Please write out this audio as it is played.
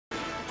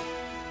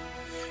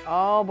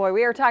Oh boy,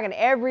 we are talking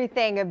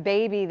everything of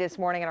baby this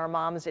morning in our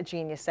Mom's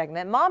Genius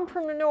segment.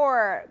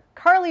 Mompreneur,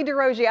 Carly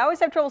DeRogie. I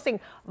always have trouble saying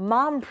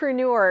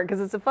mompreneur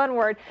because it's a fun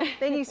word.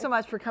 Thank you so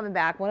much for coming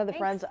back. One of the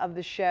friends of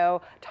the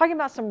show, talking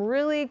about some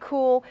really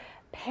cool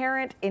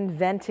parent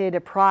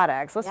invented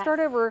products. Let's start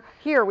over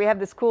here. We have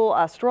this cool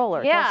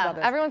stroller. Tell us about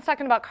this. Everyone's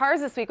talking about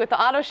cars this week with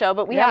the auto show,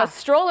 but we have a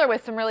stroller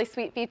with some really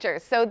sweet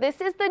features. So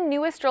this is the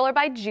newest stroller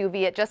by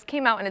Juvie. It just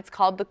came out and it's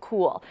called the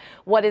Cool.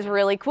 What is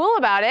really cool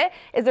about it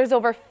is there's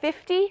over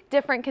 50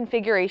 different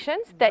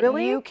configurations that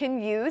you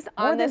can use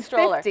on this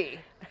stroller.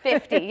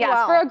 50,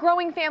 yes, for a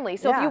growing family.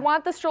 So if you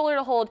want the stroller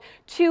to hold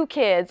 2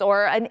 kids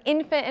or an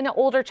infant and an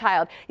older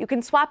child, you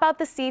can swap out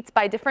the seats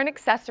by different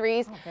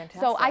accessories.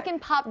 So I can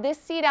pop this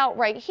seat out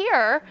right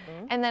here,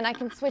 and then I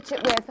can switch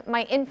it with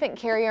my infant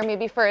carrier,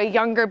 maybe for a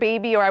younger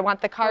baby, or I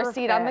want the car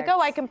seat on the go.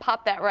 I can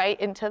pop that right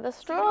into the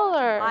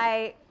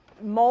stroller.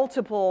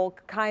 Multiple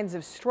kinds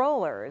of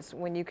strollers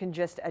when you can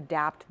just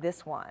adapt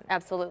this one.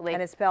 Absolutely.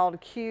 And it's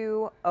spelled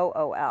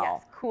Q-O-O-L.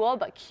 Yes, cool,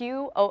 but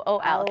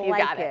Q-O-O-L. You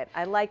got it.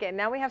 I like it.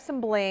 Now we have some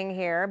bling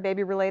here,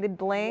 baby-related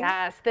bling.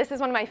 Yes, this is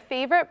one of my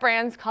favorite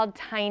brands called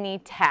Tiny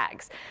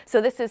Tags.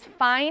 So this is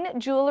fine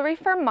jewelry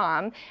for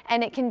mom,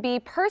 and it can be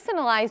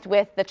personalized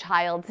with the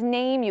child's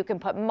name. You can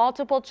put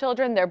multiple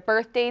children, their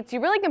birth dates.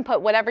 You really can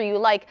put whatever you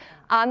like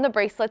on the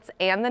bracelets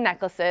and the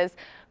necklaces.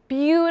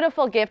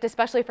 Beautiful gift,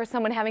 especially for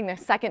someone having their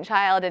second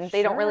child and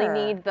they don't really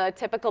need the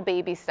typical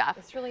baby stuff.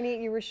 It's really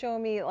neat. You were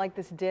showing me like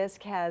this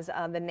disc has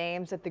the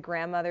names that the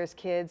grandmother's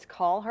kids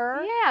call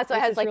her. Yeah, so it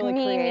has like really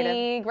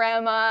Mimi,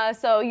 Grandma,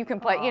 so you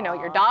can put, you know,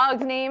 your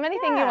dog's name,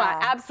 anything you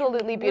want.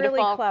 Absolutely beautiful.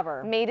 Really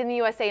clever. Made in the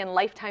USA and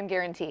lifetime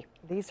guarantee.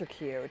 These are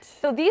cute.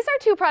 So these are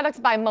 2 products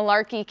by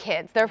Malarkey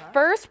Kids. Their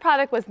first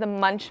product was the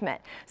Munch Mitt.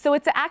 So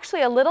it's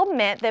actually a little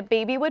mitt that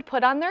baby would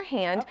put on their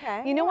hand.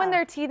 You know when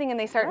they're teething and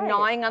they start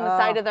gnawing on the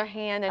side of their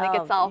hand and it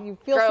gets all you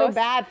feel so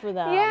bad for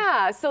them.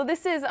 Yeah, so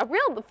this is a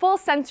real full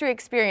sensory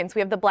experience.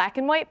 We have the black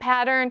and white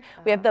pattern,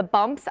 we have the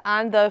bumps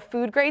on the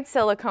food grade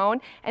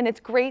silicone, and it's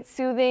great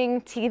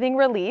soothing teething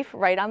relief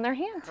right on their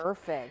hand.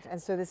 Perfect.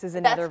 And so this is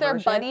another version.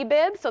 That's their buddy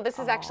bib. So this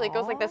is actually, it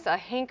goes like this, a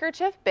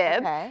handkerchief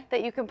bib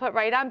that you can put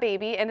right on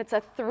baby, and it's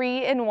a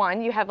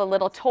 3-in-1. You have a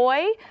little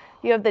toy,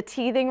 you have the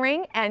teething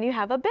ring, and you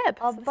have a bib.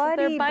 A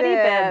buddy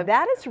bib.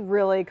 That is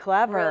really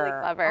clever.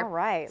 Really clever. All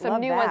right. Some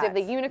new ones. You have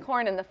the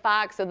unicorn and the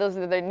fox. So those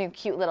are the new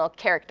cute little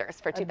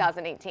characters for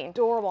 2018.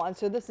 Adorable. And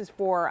so this is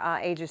for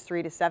ages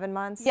 3 to 7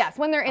 months? Yes,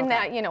 when they're in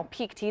that, you know,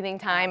 peak teething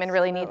time and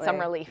really need some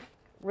relief.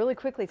 Really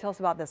quickly, tell us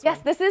about this one.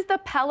 Yes, this is the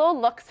Pello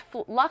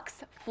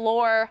Lux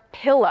Floor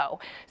Pillow.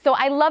 So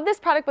I love this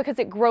product because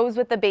it grows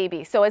with the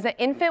baby. So as an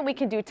infant, we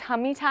can do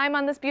tummy time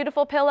on this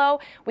beautiful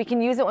pillow. We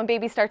can use it when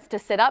baby starts to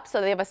sit up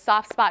so they have a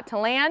soft spot to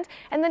land.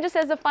 And then just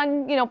as a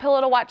fun, you know, pillow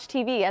to watch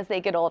TV as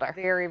they get older.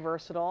 Very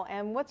versatile.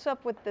 And what's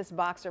up with this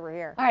box over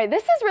here? All right,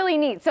 this is really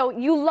neat. So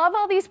you love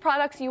all these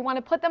products. You want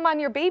to put them on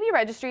your baby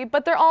registry,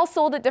 but they're all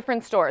sold at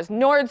different stores.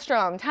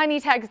 Nordstrom,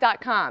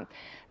 tinytags.com.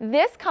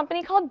 This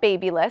company called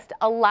Babylist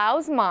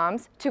allows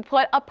moms to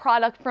put a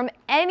product from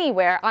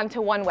anywhere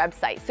onto one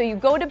website. So you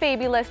go to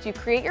Babylist, you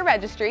create your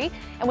registry,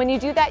 and when you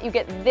do that, you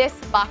get this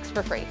box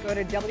for free. Go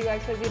to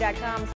WXYZ.com.